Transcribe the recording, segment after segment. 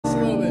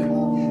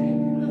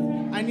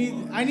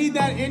I need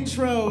that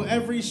intro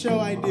every show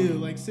I do.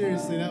 Like,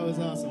 seriously, that was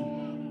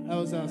awesome. That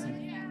was awesome.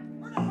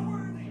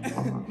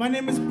 My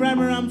name is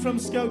Bremer. I'm from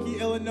Skokie,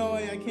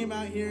 Illinois. I came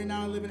out here, and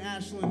now I live in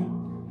Ashland.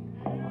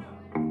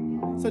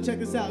 So check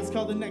this out. It's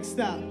called The Next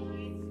Stop.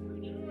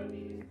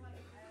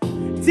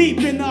 Deep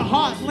in the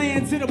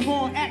heartland to the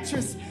born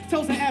actress.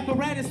 Toes and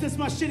apparatus, this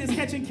my shit is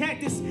catching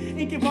cactus.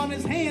 Ink on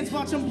his hands,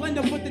 watch him blend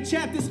up with the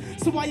chapters.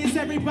 So why is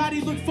everybody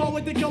look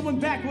forward to going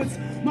backwards?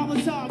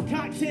 Molotov,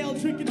 cocktail,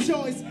 drinking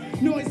choice.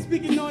 Noise,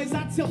 speaking noise,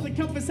 I tilt the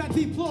compass, I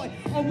deploy.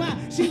 Oh my,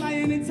 she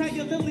lying in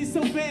tiger lilies,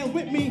 so bear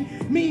with me.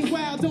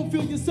 Meanwhile, don't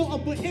feel your soul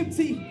up but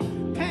empty.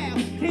 Pow,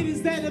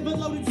 cadence that of a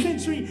loaded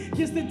century.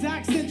 Just the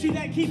dark century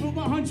that keep it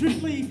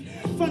 100 leave.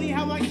 Funny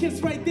how I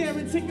kiss right there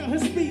and tickle her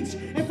speech.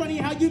 And funny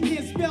how you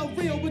can't spell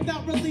real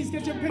without release.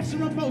 Get your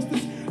picture on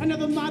posters.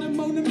 Another modern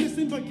Mona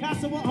missing, but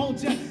Picasso will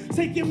hold ya.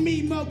 Taking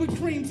me mud with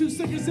cream, 2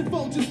 sugars and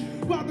Folgers.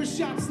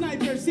 Barbershop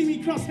sniper, see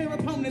me cross hair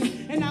opponents.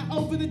 And I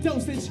over the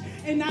dosage.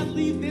 And I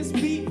leave this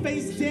beat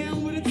face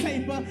down with a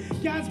taper.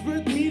 God's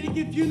birthed me to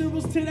give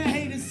funerals to the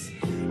haters.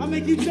 I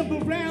make you jump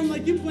around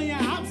like you playing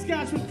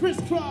hopscotch with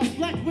crisscross.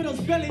 Black Widow's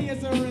belly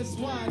as a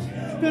wristwatch.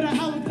 Better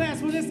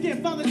hourglass when this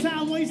get father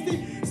time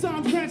wasted. So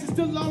I'm crashing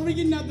still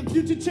DeLorean, now the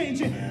future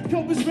changing.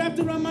 Cobras wrapped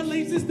around my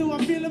laces, though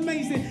I feel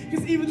amazing.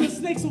 Cause even the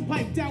snakes will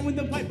pipe down when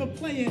the pipe are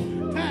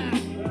playing. Ha!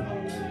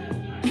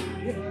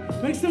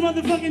 Yeah. Make some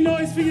motherfucking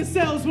noise for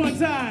yourselves one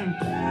time.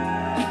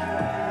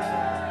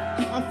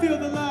 I feel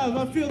the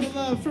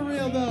love, for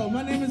real though.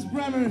 My name is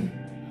Bremer.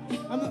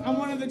 I'm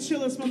one of the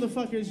chillest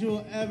motherfuckers you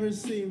will ever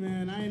see,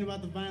 man. I ain't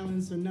about the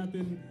violence or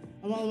nothing.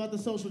 I'm all about the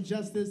social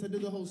justice. I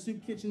did the whole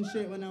soup kitchen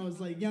shit when I was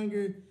like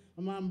younger.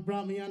 My mom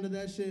brought me onto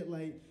that shit.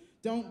 Like,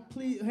 don't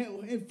please,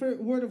 hey, for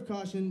word of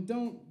caution,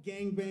 don't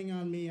gangbang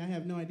on me. I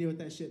have no idea what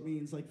that shit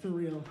means, like for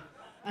real.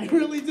 I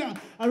really don't.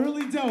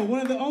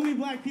 One of the only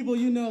black people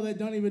you know that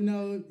don't even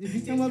know. If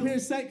you come up here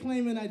set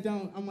claiming I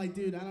don't, I'm like,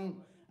 dude, I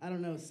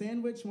don't know.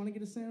 Sandwich? Want to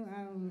get a sandwich?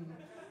 I don't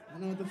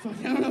know what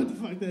the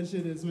fuck that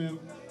shit is, man.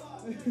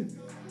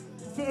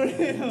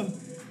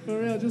 For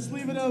real, just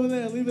leave it over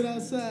there, leave it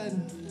outside.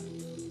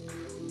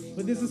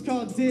 But this is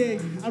called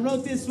Dig. I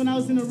wrote this when I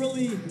was in a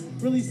really,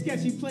 really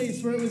sketchy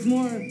place where it was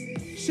more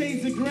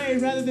shades of gray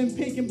rather than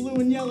pink and blue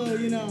and yellow,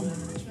 you know.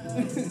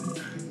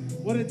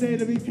 What a day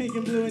to be pink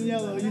and blue and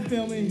yellow, you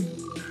feel me?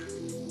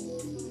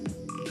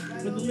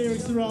 But the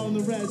lyrics are all in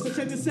the red, so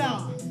check this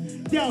out.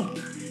 Yo,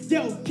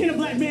 can a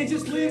black man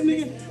just live,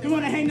 nigga? They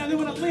wanna hang now, they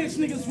wanna lynch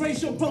niggas.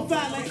 Racial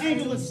profile like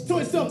angulars.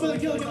 Toy store full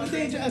of killer,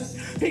 dangerous.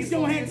 Pigs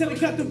go ahead till they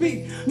cut the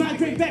beat.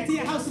 Migrate back to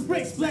your house of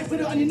bricks. Black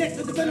widow on your neck,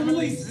 let the venom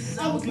release.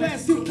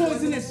 Hourglass too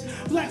poisonous.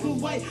 Black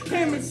with white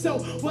parents,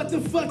 so what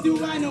the fuck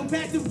do I know?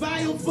 Back to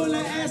vial full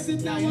of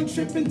acid, now I'm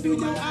tripping through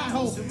your eye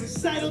hole.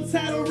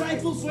 Title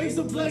rifles, waves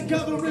of blood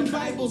covering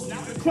Bibles.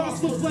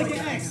 Cross looks like an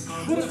X,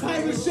 with a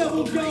pirate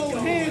shovel go.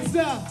 Hands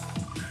up.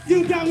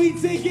 You got me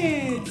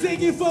digging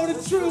for the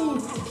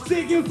truth,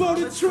 digging for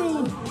the,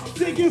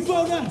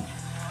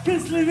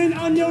 cause living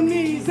on your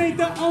knees ain't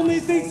the only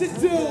thing to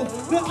do,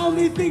 the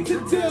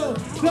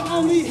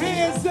only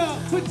hands up,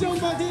 put your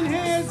fucking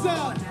hands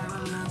up,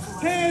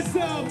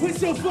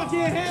 put your fucking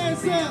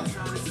hands up,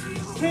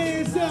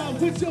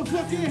 put your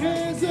fucking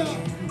hands up,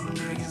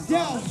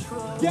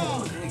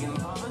 yo,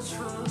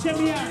 check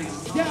me out,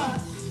 yo,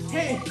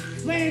 hey,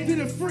 land of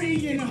the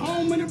free and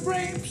home of the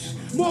brave.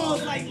 More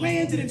like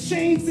land of the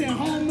chains and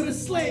home of the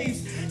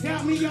slaves.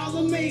 Got me all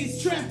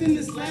amazed, trapped in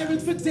this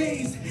labyrinth for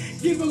days.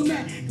 Give them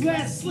that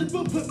glass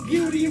slipper, put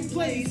beauty in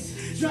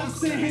place.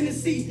 Drops of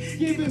Hennessy,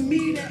 giving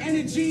me the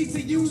energy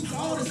to use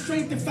all the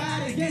strength to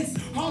fight against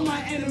all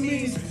my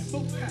enemies.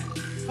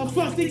 I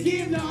fuck to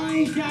give, no, I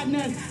ain't got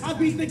none. I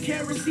beat the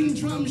kerosene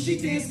drum,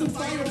 she danced the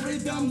fire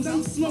rhythms.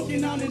 I'm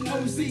smoking on an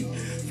OZ.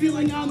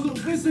 Feeling I'm the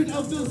wizard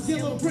of those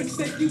yellow bricks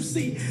that you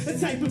see. The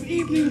type of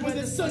evening where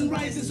the sun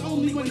rises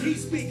only when he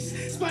speaks.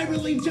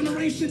 Spiraling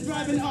generation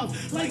driving up.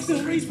 Like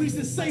some race race,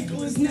 the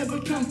cycle is never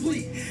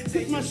complete.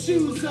 Take my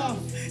shoes off,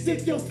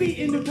 dip your feet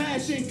into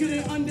passion.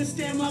 Couldn't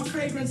understand my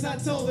fragrance, I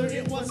told her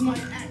it was my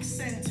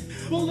accent.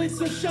 Bullets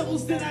or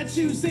shovels that I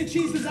choose. Say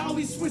cheese is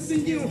always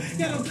twisting you.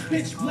 Got them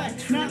pitch black,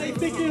 now they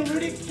thinking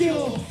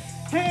ridicule.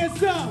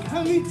 Hands up,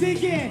 I mean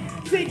digging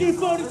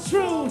for the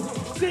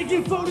truth,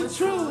 digging for the,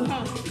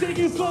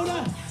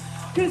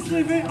 cause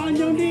living on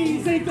your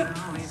knees ain't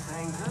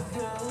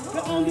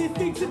the only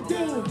thing to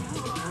do.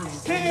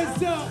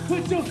 Hands up,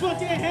 put your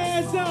fucking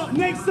hands up,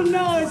 make some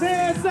noise,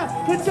 hands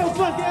up, put your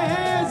fucking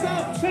hands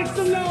up, make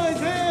some noise,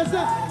 hands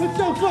up, put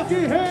your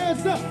fucking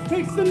hands up,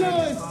 make some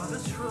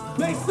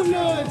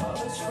noise.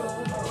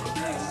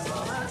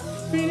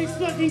 Phoenix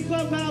fucking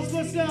Clubhouse,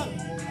 what's up?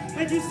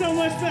 Thank you so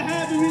much for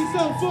having me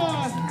so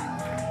far.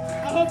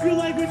 I hope you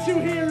like what you're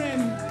hearing.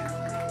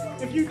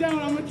 If you don't,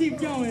 I'm gonna keep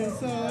going.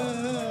 So,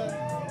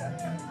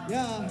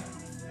 yeah.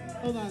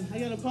 Hold on, I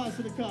gotta pause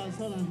for the cause.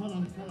 Hold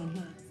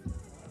on.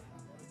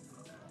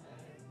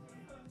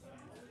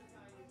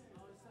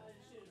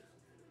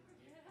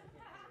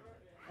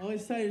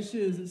 Always tie your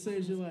shoes, it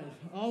saves your life.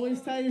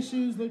 Always tie your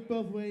shoes, look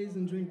both ways,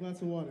 and drink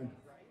lots of water.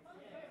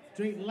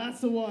 Drink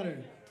lots of water.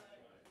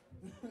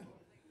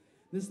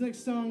 This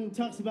next song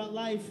talks about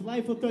life.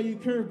 Life will throw you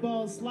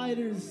curveballs,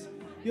 sliders.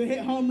 You'll hit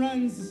home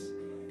runs.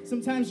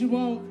 Sometimes you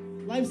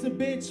won't. Life's a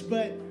bitch,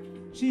 but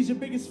she's your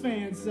biggest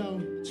fan,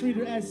 so treat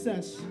her as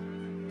such.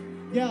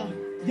 Yo,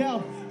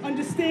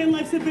 understand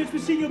life's a bitch,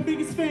 but she your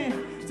biggest fan.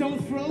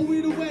 Don't throw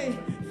it away,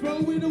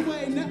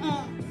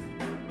 nuh-uh.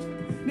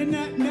 No,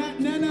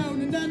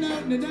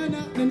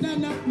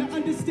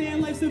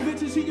 understand life's a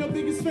bitch and she your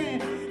biggest fan.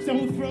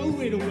 Don't throw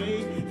it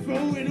away,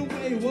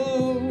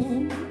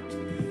 whoa.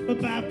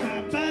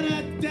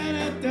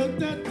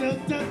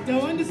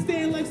 Don't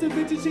understand life's a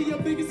bitch and she your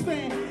biggest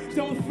fan.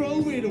 Don't throw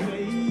it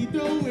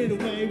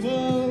away,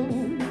 whoa.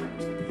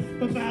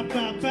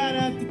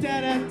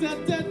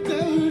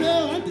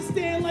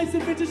 Understand life's a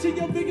bitch and she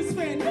your biggest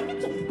fan.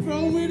 Don't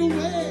throw it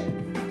away,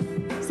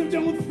 so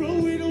don't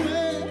throw it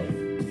away.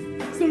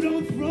 So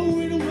don't throw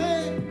it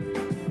away.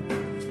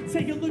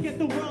 Take a look at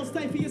the world,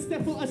 stifle your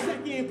step for a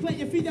second. Plant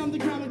your feet on the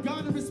ground with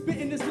God and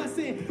spitting this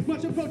lesson.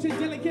 Much approaching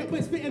delicate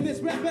when spitting this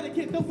rap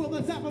etiquette. The world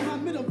on top of my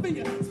middle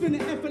finger,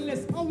 spinning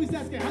effortless. Always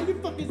asking, how you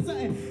fucking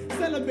something?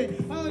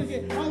 Celibate. Are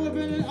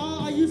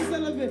you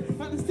celibate?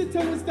 I just sit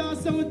and start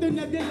sowing through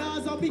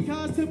nebulas. All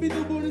because to be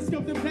the one and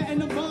sculpt the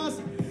platinum bars.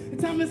 The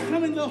time is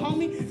coming, little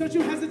homie. Don't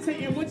you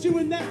hesitate. And once you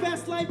in that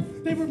fast life,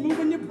 they were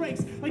moving your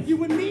brakes. Like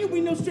you and me,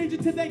 we no stranger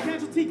to that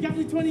casualty. Got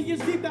me 20 years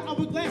deep. The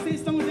hourglass ain't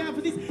slowing down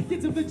for these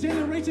kids of the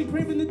generation,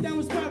 craving the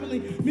downward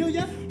spiraling.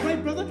 Amelia, right,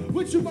 brother?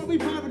 What you are we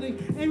pirating?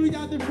 Ain't we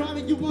out there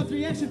private? You want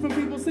reaction from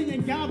people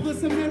saying, God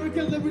bless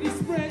America, liberty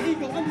spread,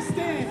 eagle.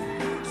 Understand?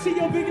 She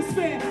your biggest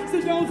fan,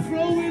 so don't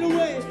throw it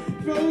away.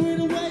 Whoa,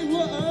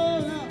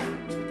 no.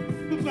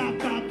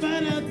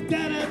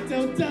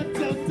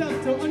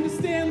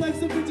 Understand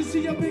life's a bitch and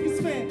she your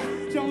biggest fan.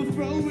 Don't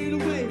throw it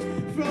away,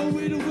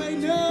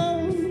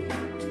 no.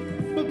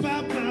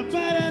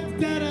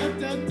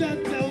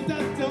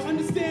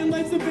 Understand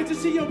life's a bitch and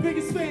she your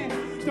biggest fan.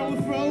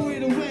 Don't throw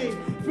it away,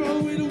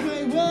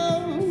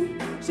 whoa.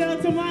 Shout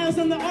out to Miles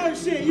on the art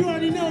shit, you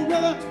already know,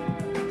 brother.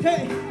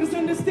 Hey, just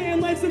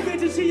understand life's a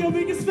bitch and she your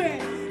biggest fan.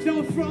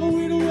 Don't throw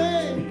it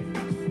away,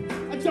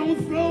 don't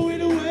throw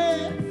it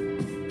away.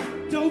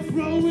 Don't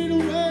throw it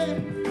away.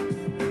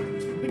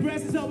 The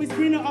grass is always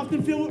greener,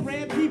 often filled with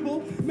rare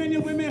people. Men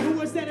and women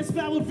who are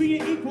satisfied with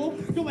being equal.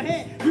 Go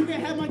ahead, you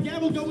can have my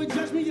gavel, go and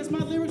judge me. Yes, my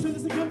lyrics from the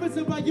circumference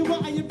of while you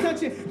are, I am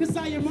touching.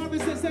 Desire,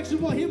 marvelous, and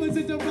sexual humans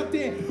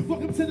interrupted.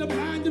 Welcome to the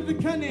mind of the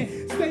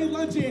cunning. Stay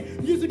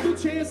lunging, musical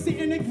chairs,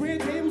 sitting at grand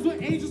tables with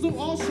angels who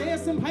all share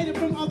some hiding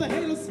from other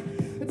haters.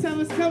 The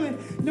time is coming,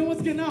 no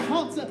one's gonna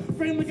halt her.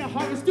 Frame like a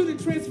Harvard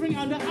student transferring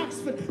on to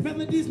Oxford.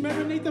 Melodies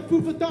marinate the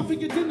food for thought for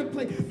your dinner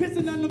plate.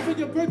 Pissing on them for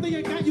your birthday,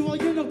 I got you all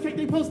you know cake.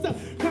 They post up,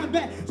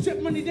 combat,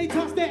 strip money, they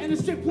toss that in a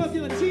strip club.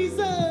 You're like,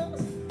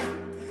 Jesus.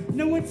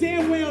 Knowing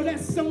damn well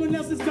that's someone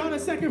else's daughter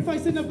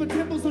sacrificing up a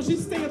temple so she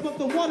stay above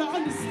the water.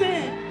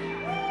 Understand?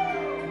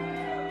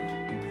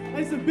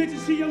 Life's a bitch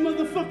and she your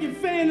motherfucking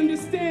fan.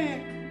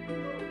 Understand?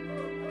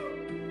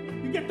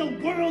 You got the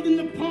world in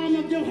the palm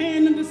of your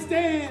hand.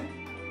 Understand?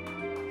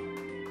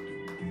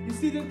 You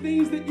see the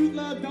things that you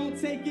love, don't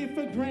take it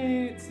for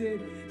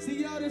granted.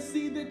 See all the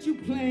seed that you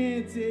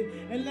planted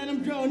and let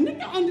them grow.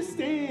 Nigga,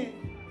 understand.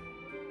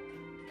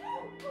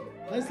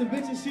 That's the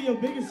bitch and she your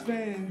biggest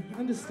fan.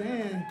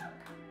 Understand.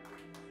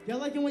 Y'all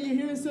liking what you're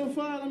hearing so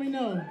far? Let me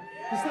know.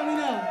 Just let me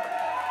know.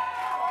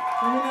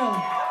 Let me know.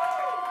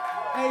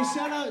 Hey,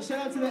 shout out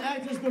to the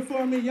actors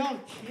before me. Y'all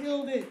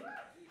killed it.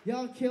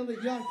 Y'all killed it.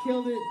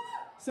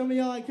 Some of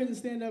y'all, I couldn't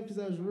stand up because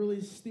I was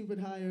really stupid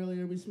high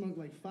earlier. We smoked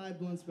like 5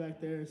 blunts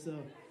back there, so.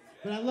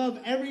 But I'm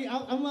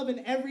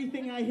loving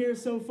everything I hear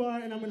so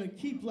far, and I'm gonna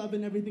keep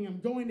loving everything I'm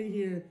going to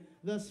hear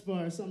thus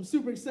far. So I'm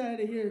super excited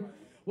to hear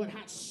what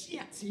hot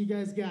shit you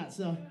guys got.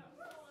 So,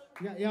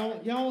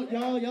 y'all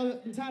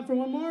in time for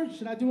one more?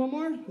 Should I do one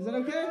more? Is that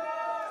okay?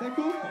 Is that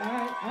cool? All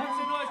right. Make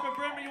some noise for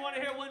Bremer. You want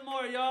to hear one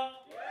more, y'all?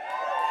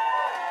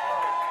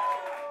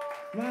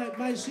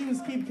 My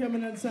shoes keep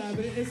coming untied,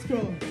 but it's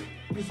cool.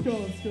 It's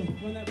cool.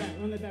 Run that back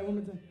one more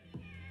time.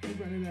 Keep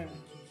running that.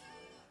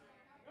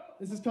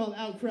 This is called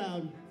Out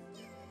Crowd.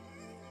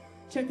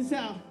 Check this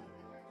out.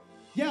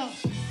 Yo.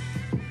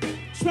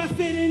 Try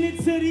fitting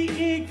into the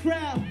in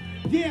crowd.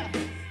 Yeah.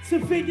 To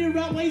figure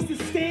out ways to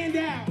stand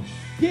out.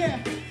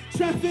 Yeah.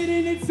 Try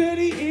fitting into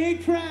the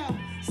in crowd.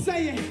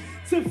 Say it.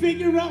 To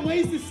figure out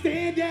ways to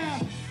stand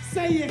out.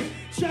 Say it.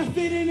 Try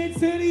fitting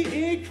into the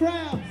in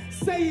crowd.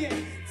 Say it.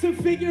 To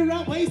figure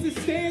out ways to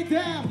stand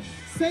out.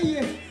 Say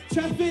it.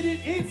 Try fitting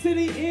into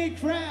the in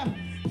crowd.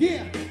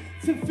 Yeah.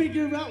 To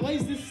figure out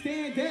ways to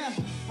stand out.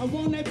 I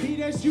want that beat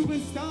as you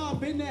and star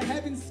up in the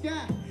heaven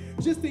sky.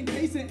 Just in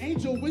case an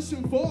angel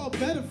wishing for a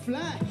better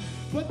fly.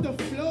 But the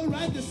flow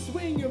ride the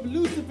swing of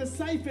Lucifer's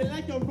cipher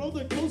like a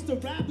roller coaster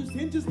ride whose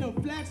hinges no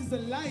flashes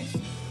of lights.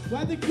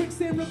 Why the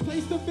quicksand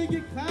replaced the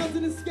bigger clouds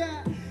in the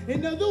sky?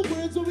 In other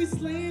words, are we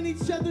slaying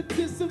each other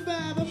to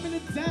survive? I'm in a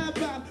dive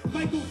bomb,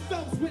 Michael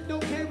Phelps with no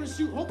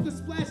parachute. Hope the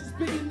splash is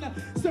big enough,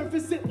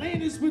 surface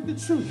Atlantis with the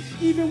truth.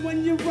 Even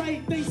when you're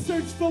right, they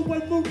search for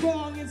when we're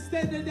wrong.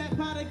 Instead of that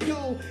pot of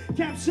gold,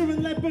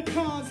 capturing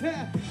leprechauns,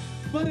 huh?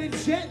 But a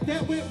jet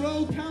that went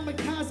rogue,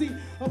 kamikaze.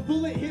 A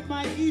bullet hit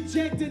my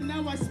eject and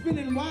now I'm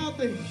spinning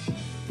wildly.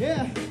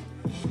 Yeah,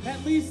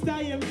 at least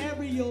I am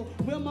aerial.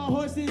 Will my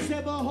horses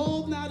have a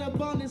hold? Not up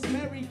on this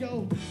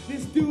merry-go.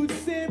 This dude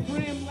said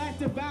Bram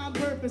lacked a bound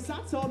purpose. I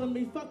told him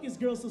he fuck his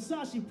girl, so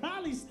saw she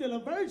probably still a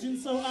virgin.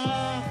 So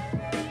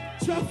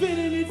try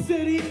fitting into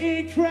the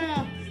in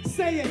crowd.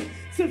 Say it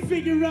to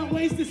figure out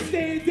ways to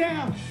stand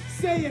down.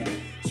 Say it,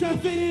 try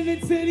fitting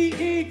into the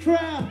in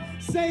crowd.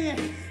 Say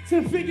it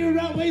to figure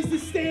out ways to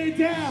stand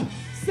down.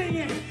 Sing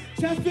it,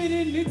 try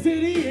fitting into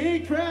the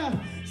in crowd.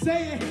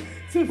 Say it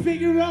to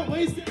figure out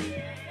ways to.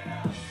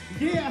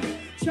 Yeah,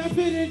 try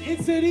fitting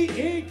into the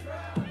in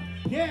crowd.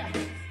 Yeah,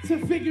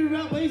 to figure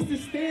out ways to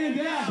stand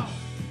out.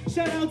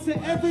 Shout out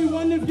to every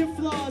one of your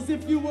flaws.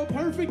 If you were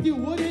perfect, you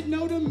wouldn't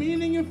know the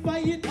meaning and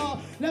fight it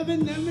all.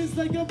 Loving them is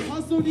like a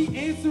puzzle, the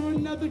answer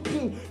another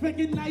clue.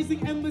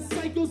 Recognizing endless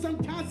cycles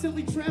I'm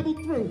constantly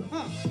traveled through.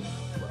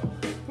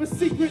 We're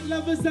secret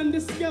lovers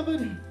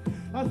undiscovered.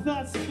 Our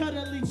thoughts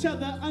cuddle each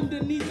other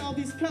underneath all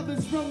these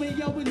covers.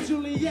 Romeo and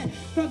Juliet,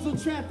 puzzle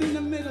trapped in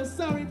the middle.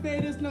 Sorry,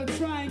 babe, there's no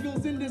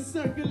triangles in this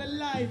circle of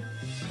life.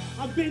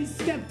 I've been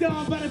stepped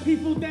on by the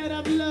people that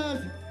I've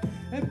loved,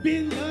 and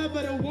been loved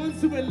by the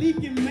ones who are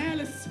leaking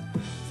malice.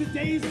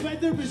 Today's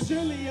weather is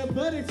surely a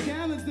butter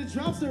challenge. The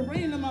drops of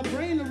rain on my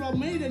brain are all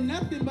made of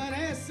nothing but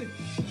acid.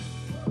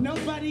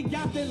 Nobody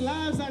got their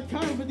lives I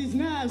carved with these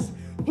knives.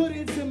 Put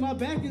into my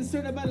back,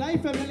 inserted my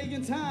life a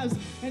million times.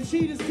 And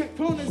cheaters cut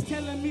corners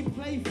telling me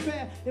play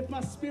fair. If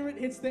my spirit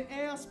hits the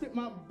air, I'll spit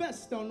my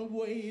best on the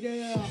way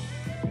there.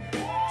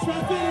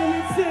 Try fitting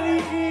into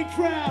the in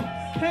crowd.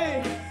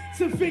 Hey,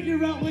 to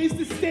figure out ways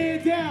to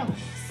stand down.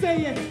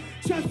 Say it,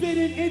 try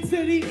fitting into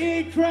the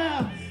in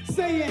crowd.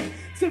 Say it,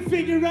 to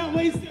figure out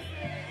ways to.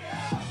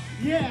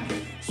 Yeah,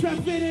 try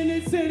fitting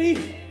into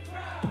the.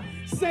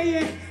 Say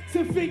it,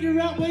 to figure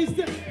out ways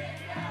to.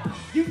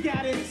 You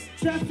got it,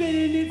 try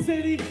fitting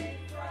into the.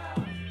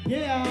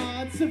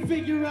 Yeah, to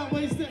figure out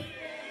ways to.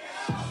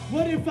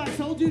 What if I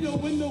told you to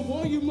win the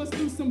war, you must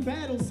do some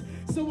battles?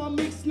 So I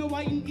make Snow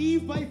White and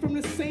Eve bite from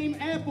the same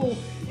apple.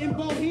 In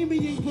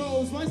Bohemian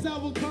groves, wise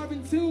owl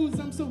carving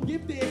tunes. I'm so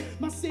gifted,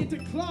 my Santa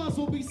Claus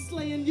will be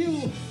slaying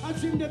you. I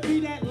dream to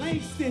be that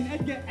Langston,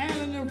 Edgar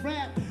Allan of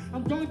rap.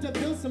 I'm going to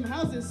build some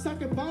houses,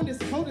 suck up on this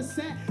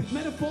cul-de-sac.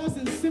 Metaphors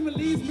and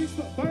similes mixed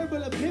with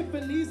verbal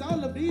epiphanies.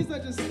 All of these are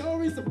just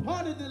stories, a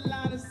part of the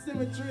line of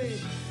symmetry.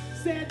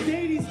 Sad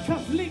days,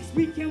 cuff links,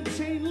 weekend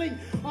chain link.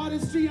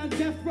 Artistry on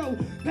death row,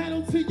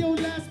 battle to your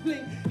last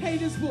blink.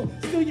 Haters will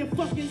steal your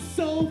fucking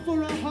soul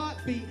for a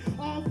heartbeat.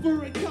 All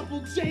for a couple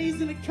J's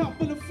and a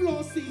couple of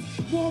floor seats.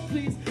 More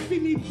please,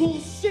 feed me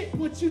bullshit,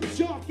 what you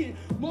talking?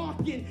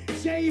 Marking,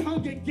 J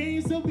Hunger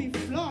Games will be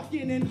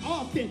flocking. And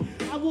often,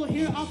 I will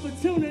hear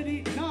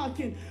opportunity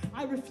knocking.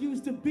 I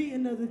refuse to be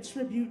another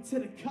tribute to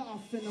the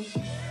coffin.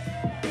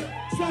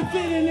 I'm trying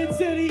fitting into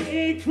the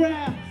in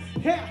crowd.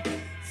 Yeah.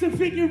 To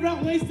figure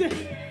out ways to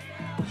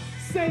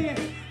say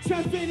it,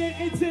 try fitting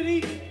into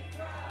the.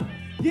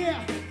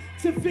 Yeah,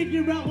 to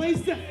figure out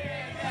ways to.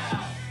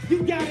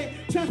 You got it,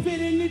 try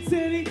fitting into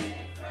the.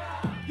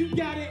 You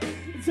got it,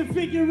 to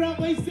figure out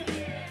ways to.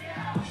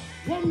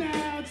 One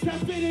now, try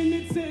fitting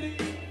into the.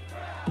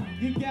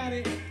 You got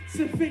it,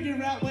 to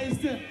figure out ways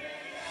to.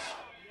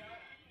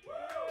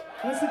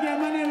 Once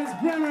again, my name is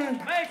Bremer.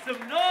 Make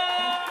some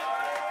noise!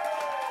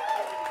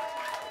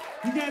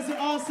 You guys are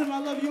awesome. I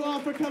love you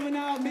all for coming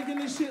out, making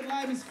this shit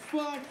live as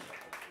fuck.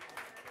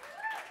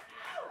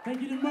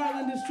 Thank you to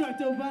Marlon,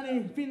 Destructo,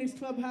 Bunny, Phoenix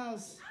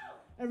Clubhouse,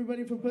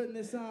 everybody for putting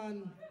this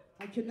on.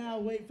 I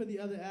cannot wait for the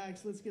other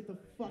acts. Let's get the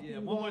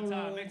fucking one more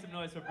time. Make some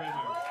noise for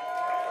Bremer.